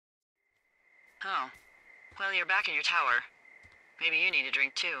Oh. Well, you're back in your tower. Maybe you need a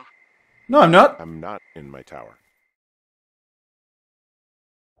drink too. No, I'm not. I'm not in my tower.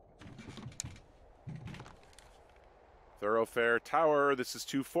 Thoroughfare Tower, this is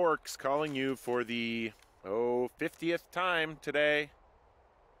Two Forks calling you for the, 50th time today.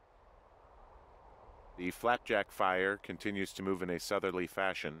 The flapjack fire continues to move in a southerly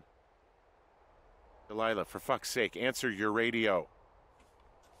fashion. Delilah, for fuck's sake, answer your radio.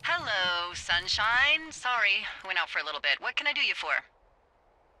 Hello, sunshine. Sorry, went out for a little bit. What can I do you for?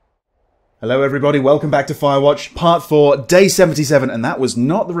 Hello everybody, welcome back to Firewatch, part 4, day 77, and that was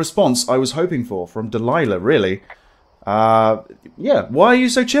not the response I was hoping for from Delilah, really. Yeah, why are you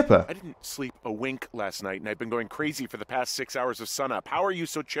so chipper? I didn't sleep a wink last night, and I've been going crazy for the past 6 hours of sunup. How are you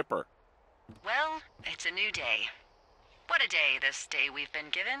so chipper? Well, it's a new day. What a day, this day we've been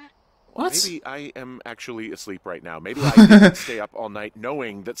given. What? Maybe I am actually asleep right now. Maybe I didn't stay up all night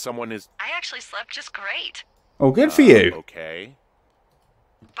knowing that someone is... I actually slept just great. Oh, good for you. Okay.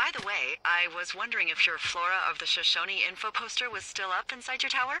 By the way, I was wondering if your Flora of the Shoshone info poster was still up inside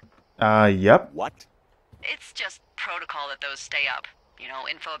your tower? Yep. What? It's just protocol that those stay up. You know,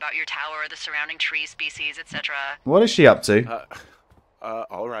 info about your tower, the surrounding tree species, etc. What is she up to?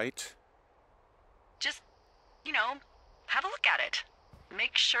 All right. Just, you know, have a look at it.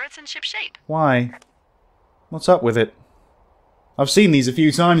 Make sure it's in ship shape. Why? What's up with it? I've seen these a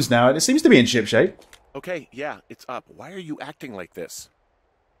few times now, and it seems to be in ship shape. Okay, yeah, it's up. Why are you acting like this?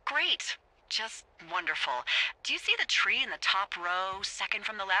 Great. Just wonderful. Do you see the tree in the top row, second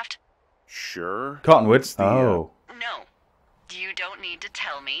from the left? Sure. Cottonwood? The, oh. No. You don't need to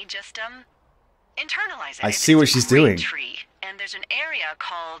tell me. Just, internalize it. I see what she's doing. Tree, and there's an area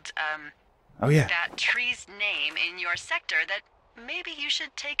called, Oh, yeah. that tree's name in your sector that maybe you should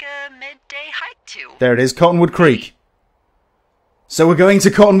take a midday hike to. There it is, Cottonwood Creek. So we're going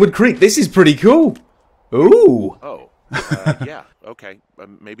to Cottonwood Creek. This is pretty cool. Ooh. Oh. Yeah, okay.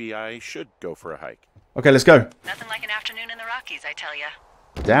 Maybe I should go for a hike. Okay, let's go. Nothing like an afternoon in the Rockies, I tell ya.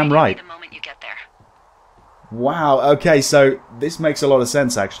 Damn right. The moment you get there. Wow, okay, so this makes a lot of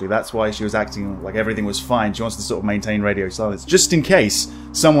sense, actually. That's why she was acting like everything was fine. She wants to sort of maintain radio silence, just in case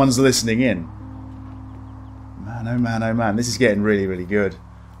someone's listening in. Man, oh man, oh man. This is getting really, really good.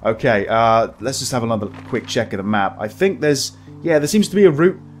 Okay, let's just have another quick check of the map. I think there's... Yeah, there seems to be a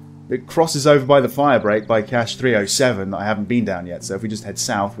route that crosses over by the fire break by Cache 307 that I haven't been down yet. So if we just head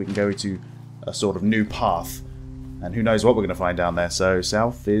south, we can go to a sort of new path. And who knows what we're going to find down there. So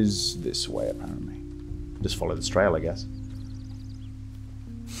south is this way, apparently. Just follow this trail, I guess.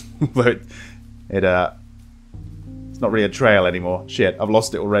 But it's not really a trail anymore. Shit, I've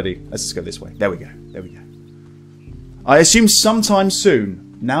lost it already. Let's just go this way. There we go. There we go. I assume sometime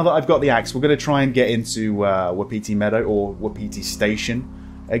soon, now that I've got the axe, we're going to try and get into Wapiti Meadow or Wapiti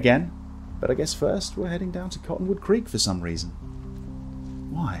Station again. But I guess first we're heading down to Cottonwood Creek for some reason.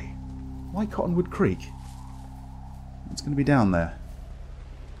 Why? Why Cottonwood Creek? What's going to be down there?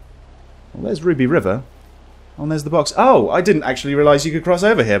 Well, there's Ruby River. Oh, and there's the box. Oh, I didn't actually realise you could cross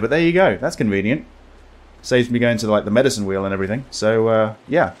over here, but there you go. That's convenient. Saves me going to like the medicine wheel and everything. So,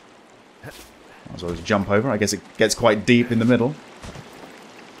 yeah. Might as well just jump over. I guess it gets quite deep in the middle.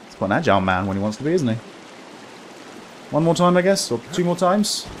 It's quite an agile man when he wants to be, isn't he? One more time, I guess? Or two more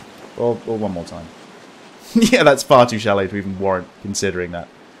times? Or one more time. Yeah, that's far too shallow to even warrant considering that.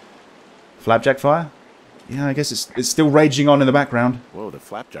 Flapjack fire? Yeah, I guess it's still raging on in the background. Whoa, the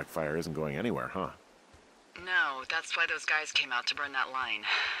flapjack fire isn't going anywhere, huh? No, that's why those guys came out to burn that line.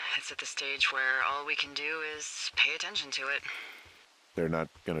 It's at the stage where all we can do is pay attention to it. They're not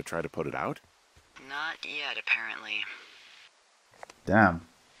going to try to put it out? Not yet, apparently. Damn.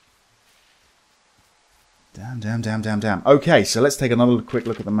 Damn. Okay, so let's take another quick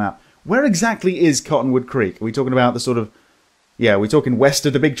look at the map. Where exactly is Cottonwood Creek? Are we talking about the sort of... Yeah, are we talking west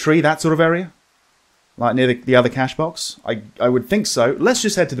of the big tree, that sort of area? Like near the other cache box? I would think so. Let's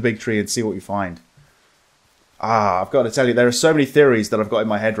just head to the big tree and see what we find. I've got to tell you, there are so many theories that I've got in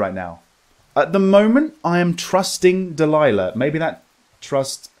my head right now. At the moment, I am trusting Delilah. Maybe that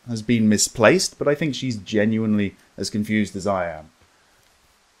trust has been misplaced, but I think she's genuinely as confused as I am.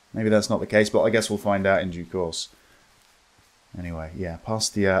 Maybe that's not the case, but I guess we'll find out in due course. Anyway, yeah,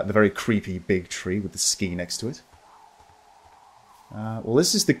 past the very creepy big tree with the ski next to it. Well,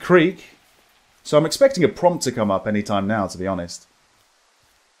 this is the creek. So I'm expecting a prompt to come up anytime now, to be honest.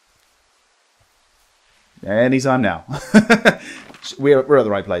 Anytime now. We're at the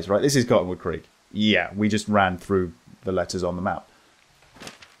right place, right? This is Cottonwood Creek. Yeah, we just ran through the letters on the map.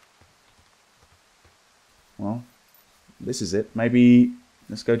 Well, this is it. Maybe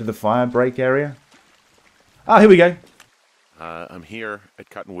let's go to the fire break area. Ah, here we go. I'm here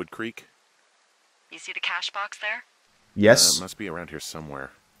at Cottonwood Creek. You see the cash box there? Yes. Must be around here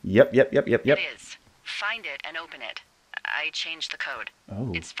somewhere. Yep. It is. Find it and open it. I changed the code.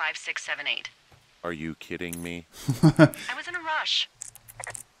 Oh. It's 5678. Are you kidding me? I was in a rush.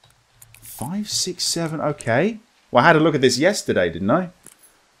 5, 6, 7. Okay. Well, I had a look at this yesterday, didn't I?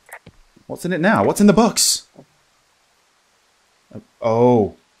 What's in it now? What's in the box?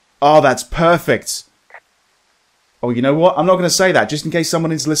 Oh. Oh, that's perfect. Oh, you know what? I'm not going to say that, just in case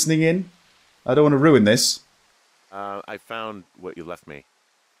someone is listening in. I don't want to ruin this. I found what you left me.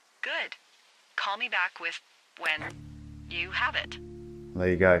 Good. Call me back with when you have it. There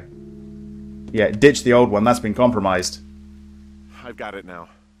you go. Yeah, ditch the old one. That's been compromised. I've got it now.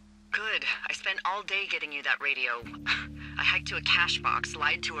 Good. I spent all day getting you that radio. I hiked to a cash box,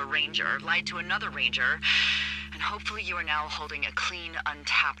 lied to a ranger, lied to another ranger, and hopefully you are now holding a clean,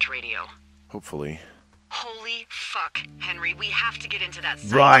 untapped radio. Hopefully. Holy fuck, Henry, we have to get into that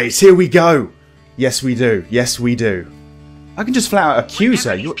site. Right, here we go. Yes, we do. Yes, we do. I can just flat out accuse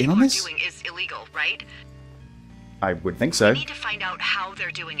her. You're in on this? Whatever these people are doing is illegal, right? I would think so. We need to find out how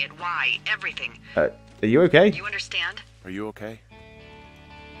they're doing it, why, everything. Are you okay? You understand? Are you okay?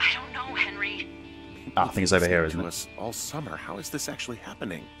 I don't know, Henry. Ah, I think it's over here, isn't to it? us all summer. How is this actually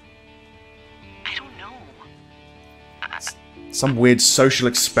happening? I don't know. Some weird social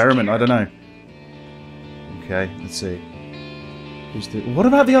experiment. I don't know. Okay, let's see. What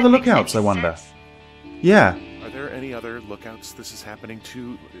about the other lookouts, I wonder? Yeah. Are there any other lookouts this is happening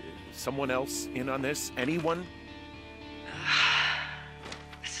to? Someone else in on this? Anyone?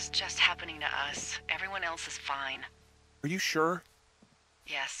 This is just happening to us. Everyone else is fine. Are you sure?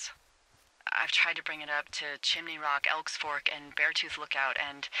 Yes. I've tried to bring it up to Chimney Rock, Elks Fork, and Beartooth Lookout,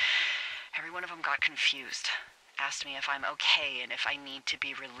 and every one of them got confused. Asked me if I'm okay and if I need to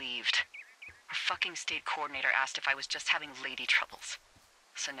be relieved. Our fucking state coordinator asked if I was just having lady troubles.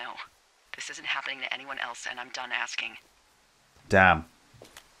 So no, this isn't happening to anyone else, and I'm done asking. Damn.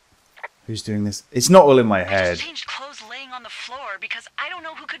 Who's doing this? It's not all in my I head. just changed clothes laying on the floor because I don't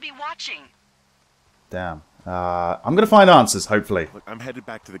know who could be watching. Damn. I'm gonna find answers, hopefully. Look, I'm headed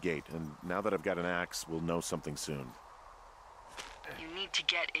back to the gate, and now that I've got an axe, we'll know something soon. You need to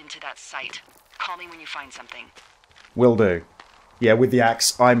get into that site. Call me when you find something. Will do. Yeah, with the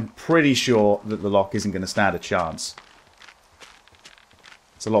axe, I'm pretty sure that the lock isn't going to stand a chance.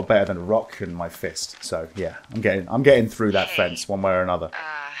 It's a lot better than a rock in my fist. So yeah, I'm getting through that fence one way or another.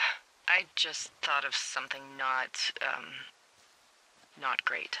 I just thought of something not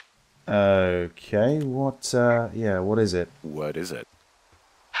great. Okay, what is it? What is it?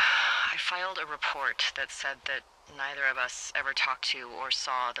 I filed a report that said that neither of us ever talked to or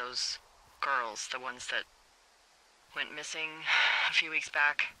saw those girls, the ones that went missing a few weeks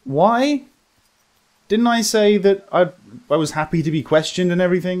back. Why? Didn't I say that I was happy to be questioned and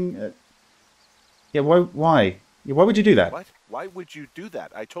everything? Yeah, why? Yeah, why would you do that? What? Why would you do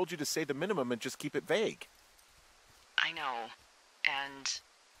that? I told you to say the minimum and just keep it vague. I know, and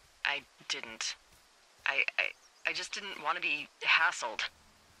I didn't. I just didn't want to be hassled.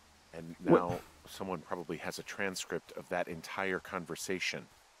 And now someone probably has a transcript of that entire conversation.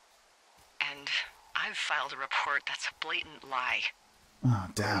 And I've filed a report that's a blatant lie. Oh,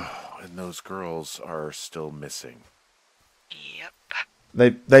 damn. And those girls are still missing. Yep.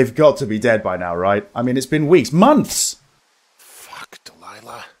 They've got to be dead by now, right? I mean, it's been weeks, months! Fuck,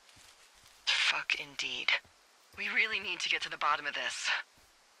 Delilah. Fuck indeed. We really need to get to the bottom of this.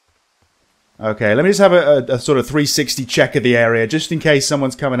 Okay, let me just have a sort of 360 check of the area, just in case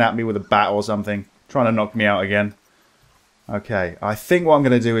someone's coming at me with a bat or something, trying to knock me out again. Okay, I think what I'm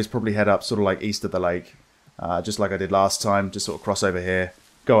going to do is probably head up sort of like east of the lake, just like I did last time, just sort of cross over here,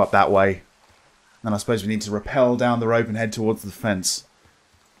 go up that way, and I suppose we need to rappel down the rope and head towards the fence.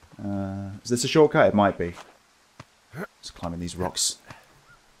 Is this a shortcut? It might be. Just climbing these rocks.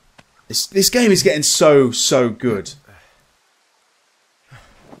 This game is getting so good.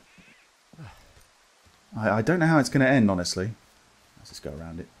 I don't know how it's going to end, honestly. Let's just go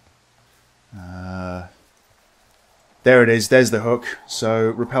around it. There it is. There's the hook.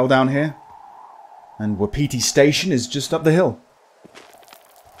 So, rappel down here. And Wapiti Station is just up the hill.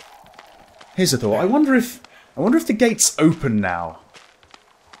 Here's a thought. I wonder if the gate's open now.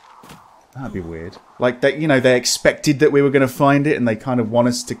 That'd be weird. Like, they expected that we were going to find it and they kind of want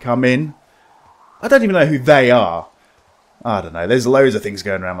us to come in. I don't even know who they are. I don't know. There's loads of things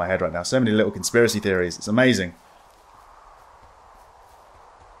going around my head right now. So many little conspiracy theories. It's amazing.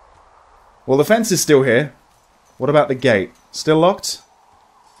 Well, the fence is still here. What about the gate? Still locked?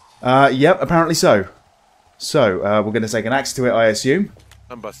 Yep, apparently so. So, we're going to take an axe to it, I assume.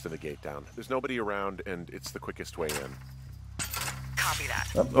 I'm busting the gate down. There's nobody around, and it's the quickest way in. Copy that.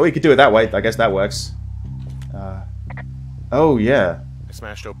 Oh, you could do it that way. I guess that works. Oh, yeah. I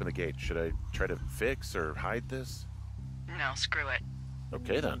smashed open the gate. Should I try to fix or hide this? No, screw it.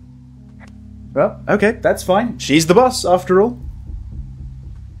 Okay, then. Well, okay, that's fine. She's the boss, after all.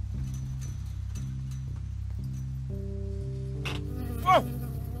 Whoa!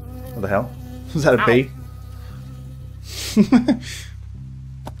 What the hell? Was that a bee?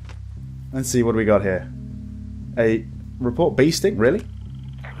 Let's see, what do we got here? A report bee sting? Really?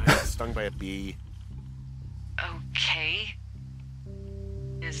 Stung by a bee. Okay.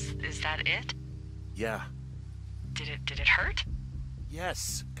 Is that it? Yeah. Did it hurt?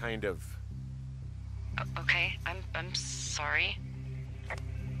 Yes, kind of. Okay, I'm sorry.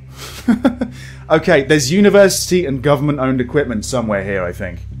 Okay, there's university and government-owned equipment somewhere here, I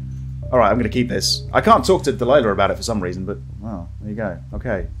think. Alright, I'm going to keep this. I can't talk to Delilah about it for some reason, but, well, there you go.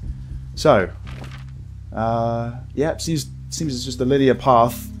 Okay. So, yeah, seems it's just a linear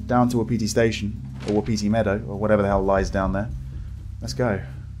path down to Wapiti Station, or Wapiti Meadow, or whatever the hell lies down there. Let's go.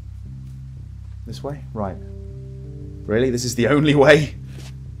 This way? Right. Really? This is the only way?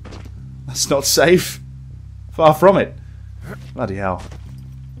 That's not safe. Far from it. Bloody hell.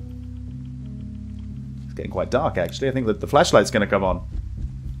 It's getting quite dark, actually. I think that the flashlight's going to come on.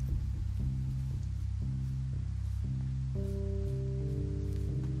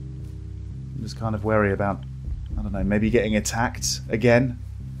 I'm just kind of wary about, I don't know, maybe getting attacked again.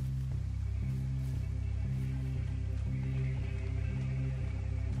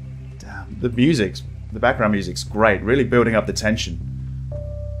 Damn. The background music's great. Really building up the tension.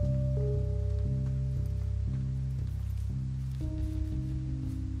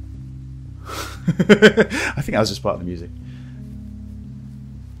 I think that was just part of the music.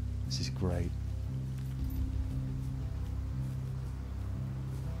 This is great.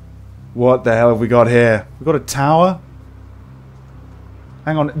 What the hell have we got here? We've got a tower?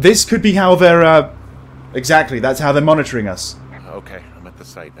 Hang on. This could be how they're, exactly, that's how they're monitoring us. Okay, I'm at the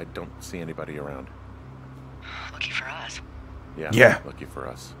site. I don't see anybody around. Lucky for us. Yeah. Lucky for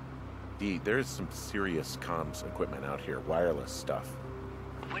us. There's some serious comms equipment out here. Wireless stuff.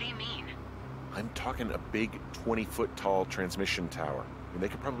 What do you mean? I'm talking a big 20-foot tall transmission tower. And they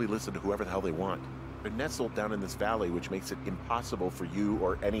could probably listen to whoever the hell they want. They're nestled down in this valley, which makes it impossible for you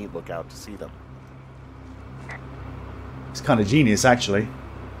or any lookout to see them. It's kind of genius, actually.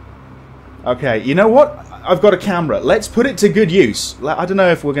 Okay, you know what? I've got a camera. Let's put it to good use. I don't know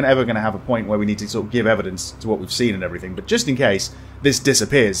if we're ever going to have a point where we need to sort of give evidence to what we've seen and everything, but just in case this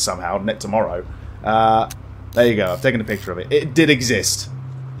disappears somehow tomorrow, there you go. I've taken a picture of it. It did exist.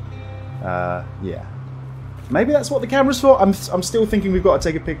 Yeah. Maybe that's what the camera's for? I'm still thinking we've got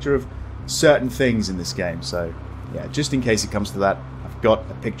to take a picture of certain things in this game, so yeah, just in case it comes to that, I've got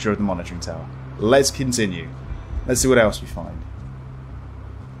a picture of the monitoring tower. Let's continue. Let's see what else we find.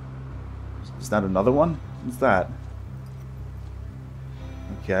 Is that another one? What's that?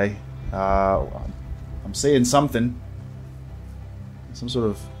 Okay. I'm seeing something. Some sort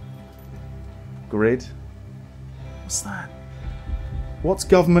of grid. What's that? What's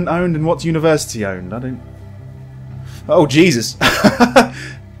government owned and what's university owned? I don't... Oh, Jesus.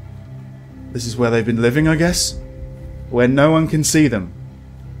 This is where they've been living, I guess? Where no one can see them.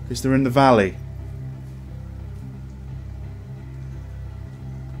 Because they're in the valley.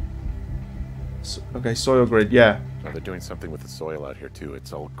 Okay, soil grid, yeah. Oh, they're doing something with the soil out here, too.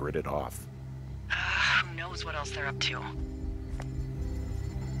 It's all gridded off. Who knows what else they're up to?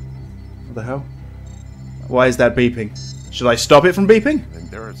 What the hell? Why is that beeping? Should I stop it from beeping? And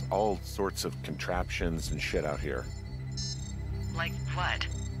there's all sorts of contraptions and shit out here. Like what?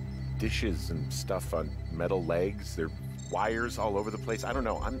 Dishes and stuff on metal legs. There are wires all over the place. I don't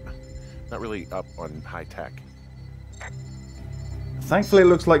know. I'm not really up on high tech. Thankfully, it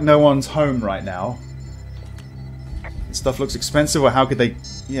looks like no one's home right now. This stuff looks expensive, or how could they...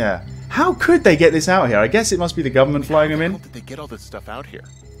 Yeah. How could they get this out here? I guess it must be the government flying them in. How did they get all this stuff out here?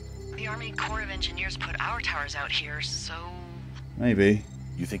 The Army Corps of Engineers put our towers out here, so... Maybe.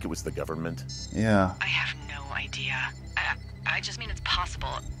 You think it was the government? Yeah. I have no idea. I just mean it's possible.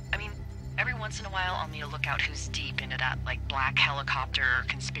 I mean, every once in a while I'll need a lookout who's deep into that, like, black helicopter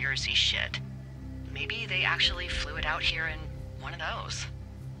conspiracy shit. Maybe they actually flew it out here in one of those.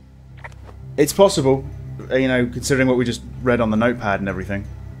 It's possible, you know, considering what we just read on the notepad and everything.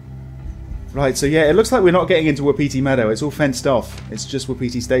 Right, so yeah, it looks like we're not getting into Wapiti Meadow. It's all fenced off. It's just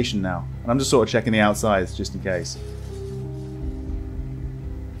Wapiti Station now. And I'm just sort of checking the outsides, just in case.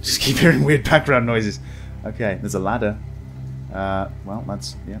 Just keep hearing weird background noises. Okay, there's a ladder. Well,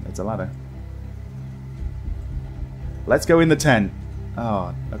 that's... yeah, it's a ladder. Let's go in the tent.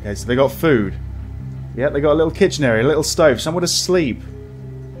 Oh, okay, so they got food. Yeah, they got a little kitchen area, a little stove, somewhere to sleep.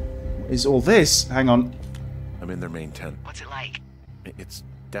 What is all this? Hang on. I'm in their main tent. What's it like? It's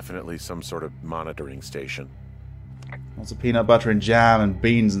definitely some sort of monitoring station. Lots of peanut butter and jam and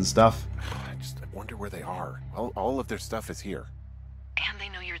beans and stuff. I wonder where they are. All of their stuff is here. And they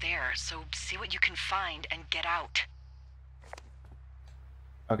know you're there, so see what you can find and get out.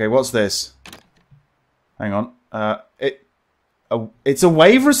 Okay, what's this? Hang on. It's a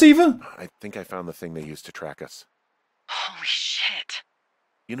wave receiver? I think I found the thing they used to track us. Holy shit.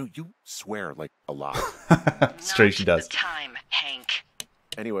 You know, you swear like a lot. It's true, she does. The time, Hank.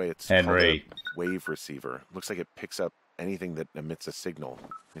 Anyway, it's Henry. called a wave receiver. Looks like it picks up anything that emits a signal.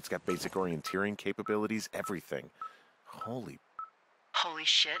 It's got basic orienteering capabilities, everything. Holy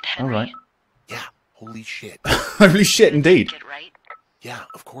shit, Henry. Alright. yeah, holy shit. Holy shit, indeed. Get right? Yeah,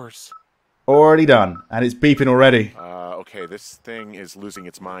 of course. Already done. And it's beeping already. Okay, this thing is losing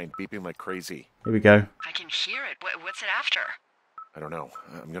its mind, beeping like crazy. Here we go. I can hear it. What's it after? I don't know.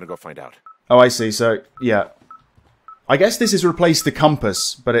 I'm gonna go find out. Oh, I see. So, yeah. I guess this has replaced the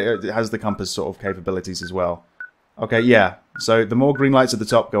compass, but it has the compass sort of capabilities as well. Okay, yeah. So the more green lights at the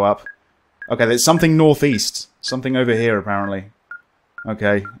top go up. Okay, there's something northeast. Something over here, apparently.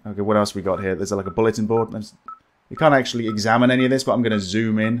 Okay, what else we got here? There's like a bulletin board. You can't actually examine any of this, but I'm going to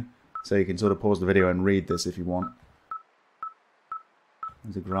zoom in so you can sort of pause the video and read this if you want.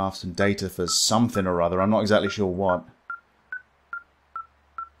 There's the graphs and data for something or other. I'm not exactly sure what.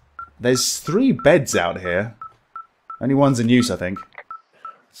 There's 3 beds out here. Only one's in use, I think.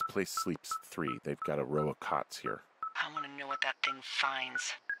 This place sleeps 3. They've got a row of cots here. I want to know what that thing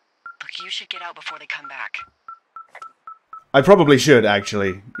finds. Look, you should get out before they come back. I probably should,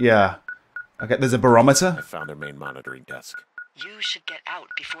 actually. Yeah. Okay, there's a barometer. I found their main monitoring desk. You should get out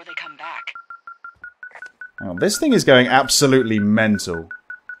before they come back. Oh, this thing is going absolutely mental.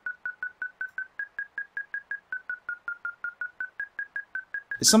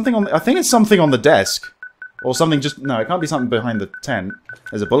 It's something on... I think it's something on the desk. Or something just... No, it can't be something behind the tent.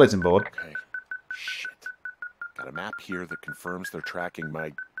 There's a bulletin board. Okay. Shit. Got a map here that confirms they're tracking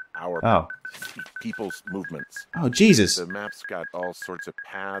Oh. people's movements. Oh, Jesus. The map's got all sorts of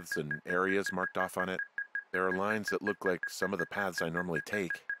paths and areas marked off on it. There are lines that look like some of the paths I normally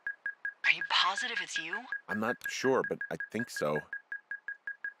take. Are you positive it's you? I'm not sure, but I think so.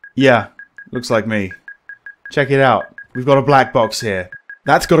 Yeah, looks like me. Check it out. We've got a black box here.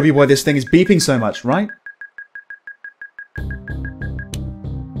 That's got to be why this thing is beeping so much, right?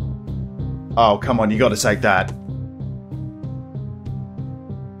 Oh, come on, you got to take that.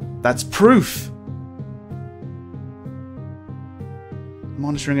 That's proof.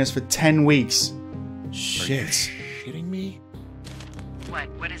 Monitoring us for 10 weeks. Shit. Are you shitting me?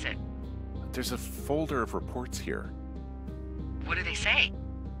 What is it? There's a folder of reports here. What do they say?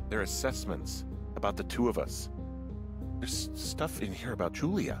 They're assessments about the 2 of us. There's stuff in here about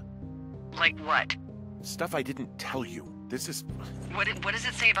Julia. Like what? Stuff I didn't tell you. This is... What does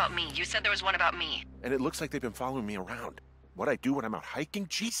it say about me? You said there was one about me. And it looks like they've been following me around. What I do when I'm out hiking?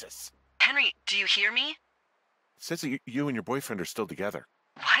 Jesus. Henry, do you hear me? It says that you and your boyfriend are still together.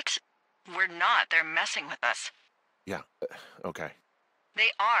 What? We're not. They're messing with us. Yeah, okay. They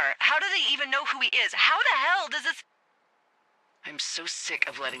are. How do they even know who he is? How the hell does this... I'm so sick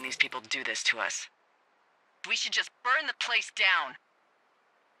of letting these people do this to us. We should just burn the place down.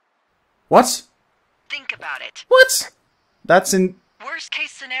 What? Think about it. What? That's in... Worst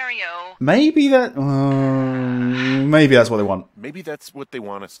case scenario... Maybe that... maybe that's what they want. Maybe that's what they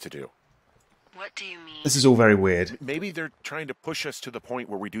want us to do. What do you mean? This is all very weird. Maybe they're trying to push us to the point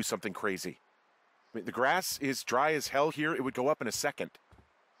where we do something crazy. I mean, the grass is dry as hell here. It would go up in a second.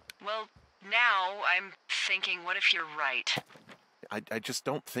 Well, now I'm thinking, what if you're right? I just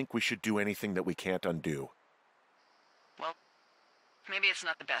don't think we should do anything that we can't undo. Well, maybe it's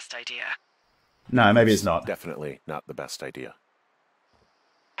not the best idea. No, maybe it's not. Definitely not the best idea.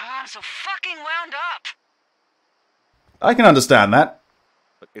 Oh, I'm so fucking wound up. I can understand that.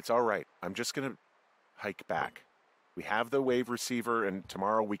 But it's all right. I'm just going to hike back. We have the wave receiver, and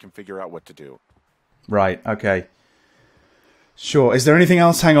tomorrow we can figure out what to do. Right, okay. Sure. Is there anything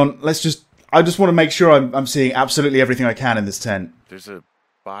else? Hang on. I just want to make sure I'm seeing absolutely everything I can in this tent. There's a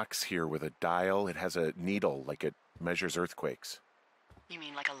box here with a dial. It has a needle, like it measures earthquakes. You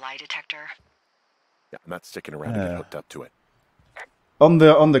mean like a lie detector? Yeah, I'm not sticking around to get hooked up to it. On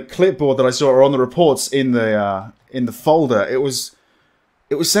the clipboard that I saw, or on the reports in the folder, it was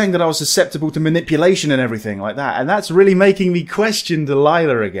saying that I was susceptible to manipulation and everything like that, and that's really making me question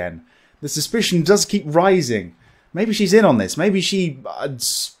Delilah again. The suspicion does keep rising. Maybe she's in on this. Maybe she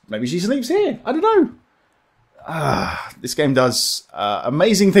sleeps here. I don't know. This game does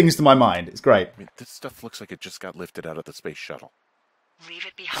amazing things to my mind. It's great. I mean, this stuff looks like it just got lifted out of the space shuttle. Leave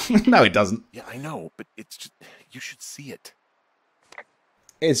it behind. No, it doesn't. Yeah, I know, but it's just... You should see it.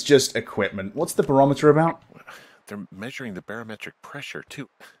 It's just equipment. What's the barometer about? They're measuring the barometric pressure, too.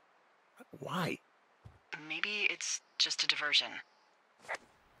 Why? Maybe it's just a diversion.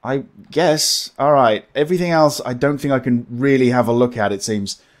 I guess. Alright. Everything else, I don't think I can really have a look at, it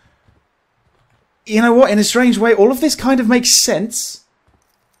seems. You know what? In a strange way, all of this kind of makes sense.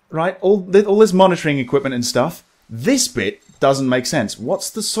 Right? All this monitoring equipment and stuff. This bit doesn't make sense. What's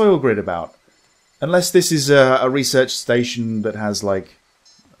the soil grid about? Unless this is a research station that has, like,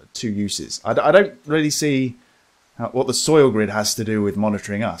 2 uses. I don't really see what the soil grid has to do with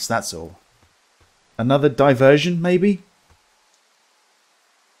monitoring us, that's all. Another diversion, maybe?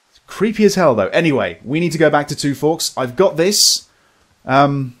 It's creepy as hell, though. Anyway, we need to go back to Two Forks. I've got this.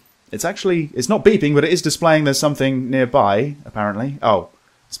 It's not beeping, but it is displaying there's something nearby, apparently. Oh,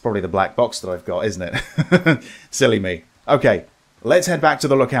 it's probably the black box that I've got, isn't it? Silly me. Okay, let's head back to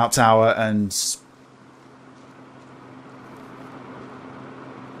the lookout tower and...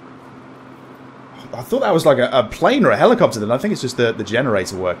 I thought that was like a plane or a helicopter then. I think it's just the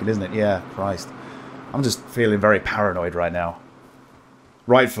generator working, isn't it? Yeah, Christ. I'm just feeling very paranoid right now.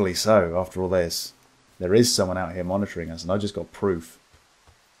 Rightfully so, after all this. There is someone out here monitoring us, and I just got proof.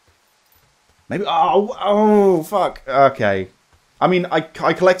 Maybe... Oh, fuck. Okay. I mean, I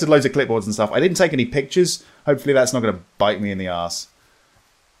collected loads of clipboards and stuff. I didn't take any pictures. Hopefully that's not going to bite me in the arse.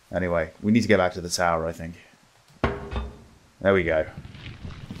 Anyway, we need to get back to the tower, I think. There we go.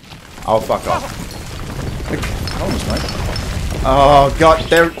 Oh, fuck off. Almost, mate. Oh, God,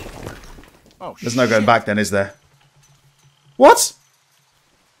 there's no going back then, is there? What?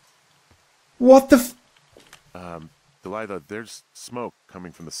 What the Delilah, there's smoke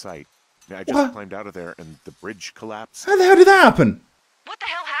coming from the site. I mean, I just climbed out of there and the bridge collapsed. How the hell did that happen? What the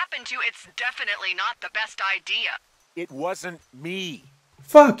hell happened to you? It's definitely not the best idea. It wasn't me.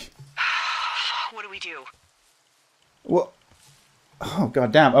 Fuck. What do we do? What? Oh,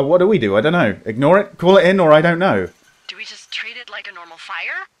 goddamn. What do we do? I don't know. Ignore it? Call it in? Or I don't know. Do we just treat it like a normal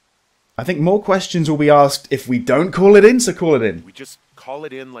fire? I think more questions will be asked if we don't call it in, so call it in. We just call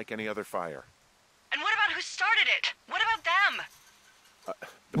it in like any other fire. And what about who started it? What about them?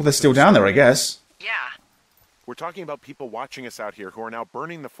 Well, they're still down there, I guess. Yeah. We're talking about people watching us out here who are now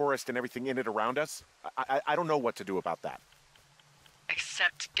burning the forest and everything in it around us. I don't know what to do about that.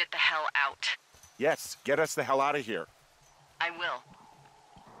 Except get the hell out. Yes, get us the hell out of here. I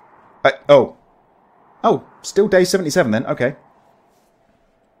will. Oh, still day 77 then. Okay.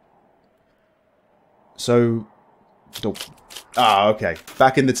 So... okay.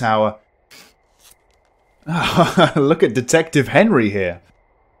 Back in the tower. Look at Detective Henry here.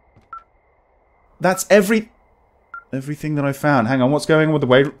 That's everything that I found. Hang on, what's going on with the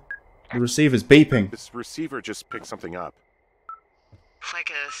way the receiver's beeping? This receiver just picked something up.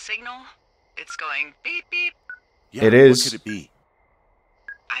 Like a signal? It's going beep beep. Yeah, it is. What could it be?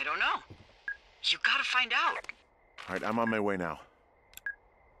 I don't know. You gotta find out. Alright, I'm on my way now.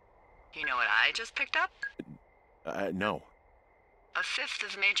 You know what I just picked up? No. A fifth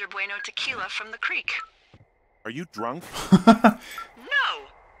of Major Bueno tequila from the creek. Are you drunk?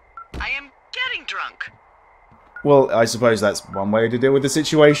 No! I am getting drunk. Well, I suppose that's one way to deal with the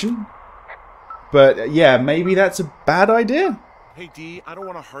situation. But, yeah, maybe that's a bad idea? Hey, Dee, I don't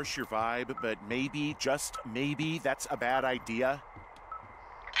want to harsh your vibe, but maybe, just maybe, that's a bad idea.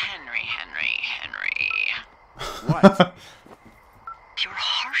 Henry. What? You're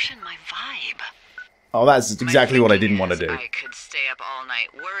harshing my vibe. Oh, that's exactly what I didn't want to do. I could stay up all night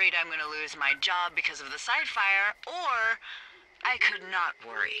worried I'm going to lose my job because of the side fire, or I could not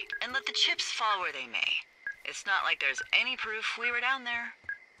worry and let the chips fall where they may. It's not like there's any proof we were down there.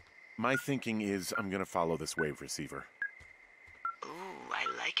 My thinking is I'm going to follow this wave receiver. Ooh, I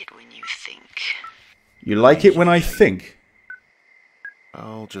like it when you think. You like it when I think?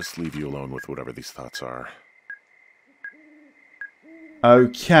 I'll just leave you alone with whatever these thoughts are.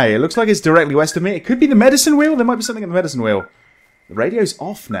 Okay, it looks like it's directly west of me. It could be the medicine wheel. There might be something in the medicine wheel. The radio's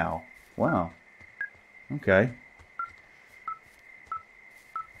off now. Wow. Okay.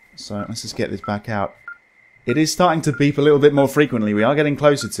 So, let's just get this back out. It is starting to beep a little bit more frequently. We are getting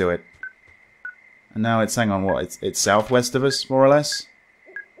closer to it. And now it's, hang on, what? It's southwest of us, more or less?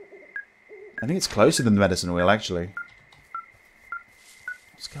 I think it's closer than the medicine wheel, actually.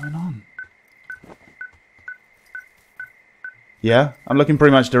 What's going on? Yeah, I'm looking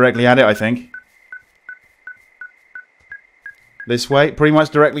pretty much directly at it, I think. This way, pretty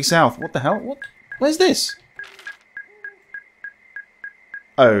much directly south. What the hell? What? Where's this?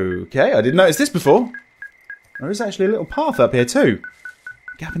 Okay, I didn't notice this before. There is actually a little path up here too.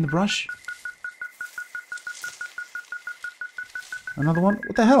 Gap in the brush. Another one?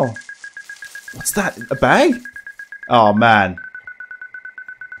 What the hell? What's that? A bag? Oh man.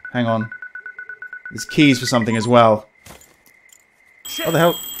 Hang on. There's keys for something as well. What the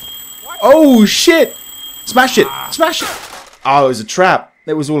hell? Oh shit! Smash it! Smash it! Oh, it was a trap.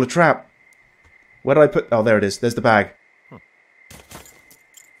 It was all a trap. Where did I put... Oh, there it is. There's the bag.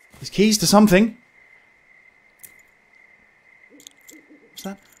 There's keys to something. What's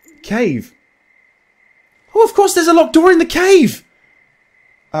that? Cave. Oh, of course there's a locked door in the cave!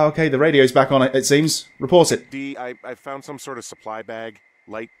 Oh, okay, the radio's back on, it seems. Report it. D, I found some sort of supply bag,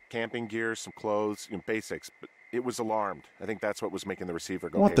 light camping gear, some clothes, basics, but it was alarmed. I think that's what was making the receiver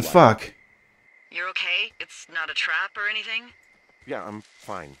go What the haywire. fuck? You're okay? It's not a trap or anything? Yeah, I'm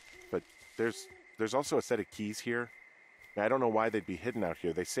fine, but there's also a set of keys here. I don't know why they'd be hidden out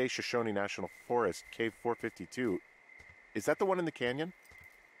here. They say Shoshone National Forest, Cave 452. Is that the one in the canyon?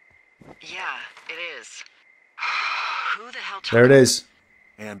 Yeah, it is. Who the hell took There it is.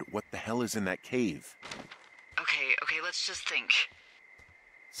 And what the hell is in that cave? Okay, let's just think.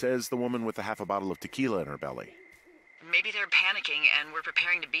 Says the woman with a half a bottle of tequila in her belly. Maybe they're panicking and we're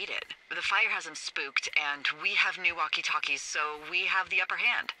preparing to beat it. The fire has them spooked, and we have new walkie-talkies, so we have the upper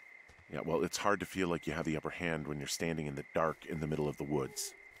hand. Yeah, well, it's hard to feel like you have the upper hand when you're standing in the dark in the middle of the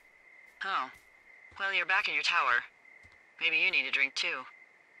woods. Oh. Well, you're back in your tower. Maybe you need a drink, too.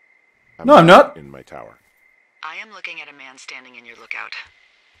 No, I'm not. In my tower. I am looking at a man standing in your lookout.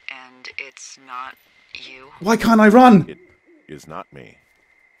 And it's not you. Why can't I run? It is not me.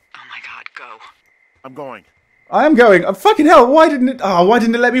 Oh my god, go. I'm going. I am going. Oh, fucking hell, why didn't it... Oh, why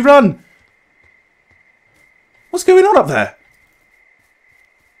didn't it let me run? What's going on up there?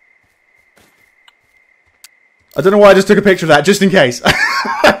 I don't know why I just took a picture of that, just in case.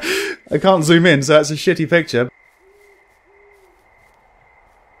 I can't zoom in, so that's a shitty picture.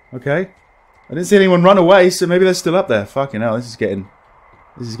 Okay. I didn't see anyone run away, so maybe they're still up there. Fucking hell, this is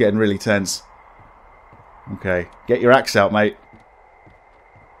getting really tense. Okay, get your axe out, mate.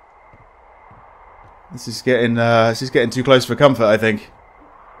 This is getting too close for comfort, I think.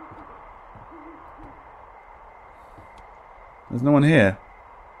 There's no one here.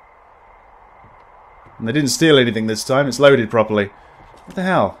 And they didn't steal anything this time. It's loaded properly. What the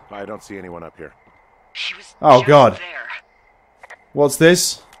hell? I don't see anyone up here. He was Oh, just God. there. What's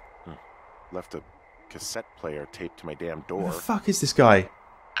this? Left a cassette player taped to my damn Who door. the fuck is this guy?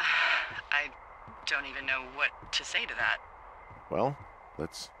 I don't even know what to say to that. Well,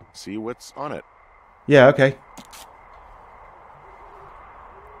 let's see what's on it. Yeah, okay.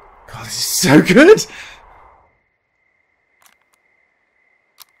 God, this is so good!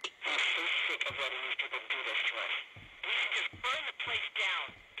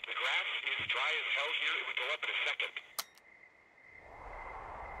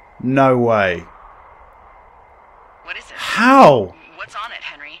 No way. What is it? How? What's on it,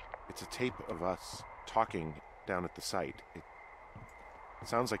 Henry? It's a tape of us talking down at the site. It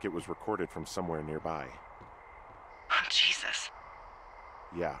sounds like it was recorded from somewhere nearby. Oh, Jesus.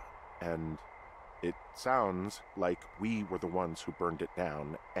 Yeah, and it sounds like we were the ones who burned it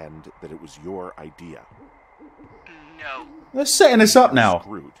down and that it was your idea. No. They're setting us up now.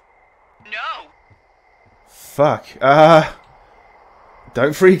 Screwed. No! Fuck.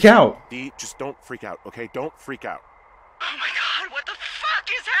 Don't freak out. Dee, just don't freak out, okay? Don't freak out. Oh my god, what the fuck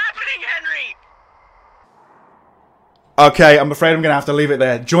is happening, Henry? Okay, I'm afraid I'm going to have to leave it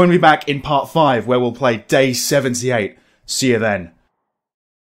there. Join me back in part 5 where we'll play day 78. See you then.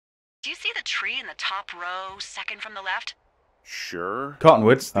 Do you see the tree in the top row, second from the left? Sure.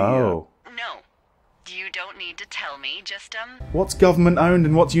 Cottonwoods? The, Oh. No. You don't need to tell me, just, What's government owned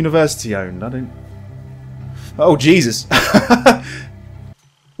and what's university owned? I don't... Oh, Jesus.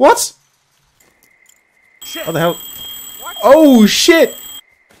 What? Shit. What the hell? What? Oh, shit!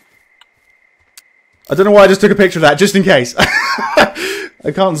 I don't know why I just took a picture of that, just in case.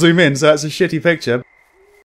 I can't zoom in, so that's a shitty picture.